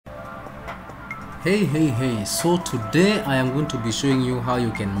Hey, so today I am going to be showing you how you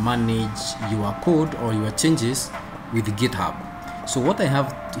can manage your code or your changes with GitHub. So what I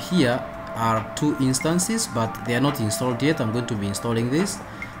have here are two instances, but they are not installed yet. I'm going to be installing this.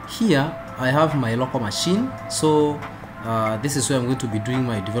 Here I have my local machine, so this is where I'm going to be doing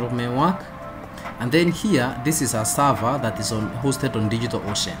my development work. And then here, this is a server that is hosted on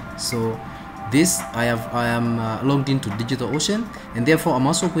DigitalOcean. So this I am logged into DigitalOcean, and therefore I'm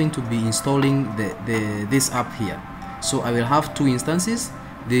also going to be installing this app here. So I will have two instances.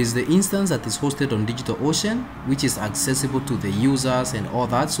 There is the instance that is hosted on DigitalOcean, which is accessible to the users and all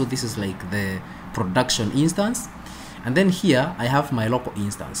that. So this is like the production instance. And then here I have my local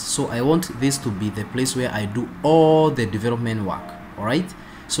instance. So I want this to be the place where I do all the development work. All right.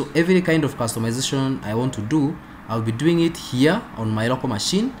 So every kind of customization I want to do, I'll be doing it here on my local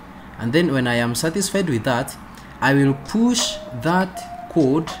machine. And then when I am satisfied with that, I will push that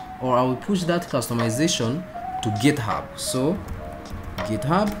code, or I will push that customization to GitHub. So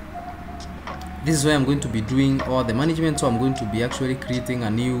GitHub, this is where I'm going to be doing all the management. So I'm going to be actually creating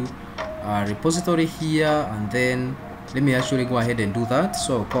a new repository here, and then let me actually go ahead and do that.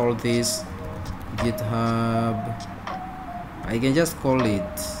 So I'll call this GitHub. I can just call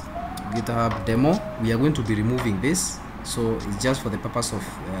it GitHub demo. We are going to be removing this, so it's just for the purpose of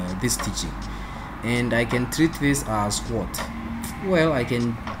this teaching. And I can treat this as what? Well, I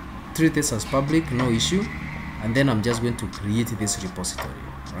can treat this as public, no issue. And then I'm just going to create this repository,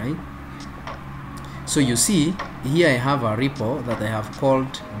 right? So you see here I have a repo that I have called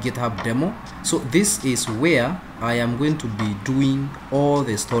GitHub demo. So this is where I am going to be doing all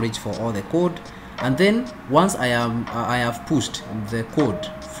the storage for all the code. And then once I have pushed the code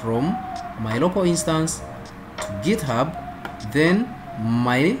from my local instance to GitHub, then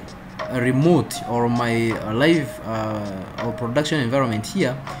my remote or my live or production environment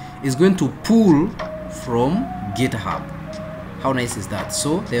here is going to pull from GitHub. How nice is that?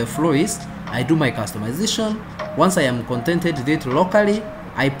 So the flow is, I do my customization. Once I am contented with it locally,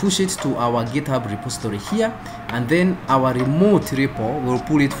 I push it to our GitHub repository here, and then our remote repo will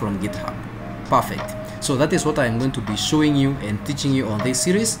pull it from GitHub. Perfect. So that is what I am going to be showing you and teaching you on this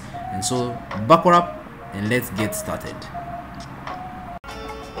series. And so buckle up and let's get started.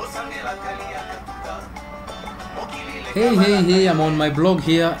 Hey, I'm on my blog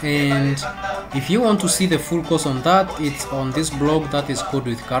here, and if you want to see the full course on that, it's on this blog that is Code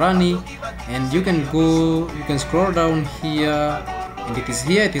with Karani, and you can scroll down here, and it is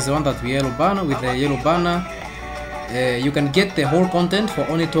here. It is the one that we yellow banner with the yellow banner. You can get the whole content for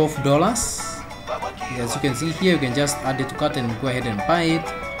only $12. As you can see here, you can just add it to cart and go ahead and buy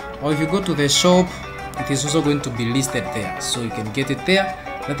it. Or if you go to the shop, it is also going to be listed there, so you can get it there.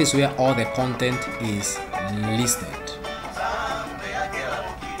 That is where all the content is listed.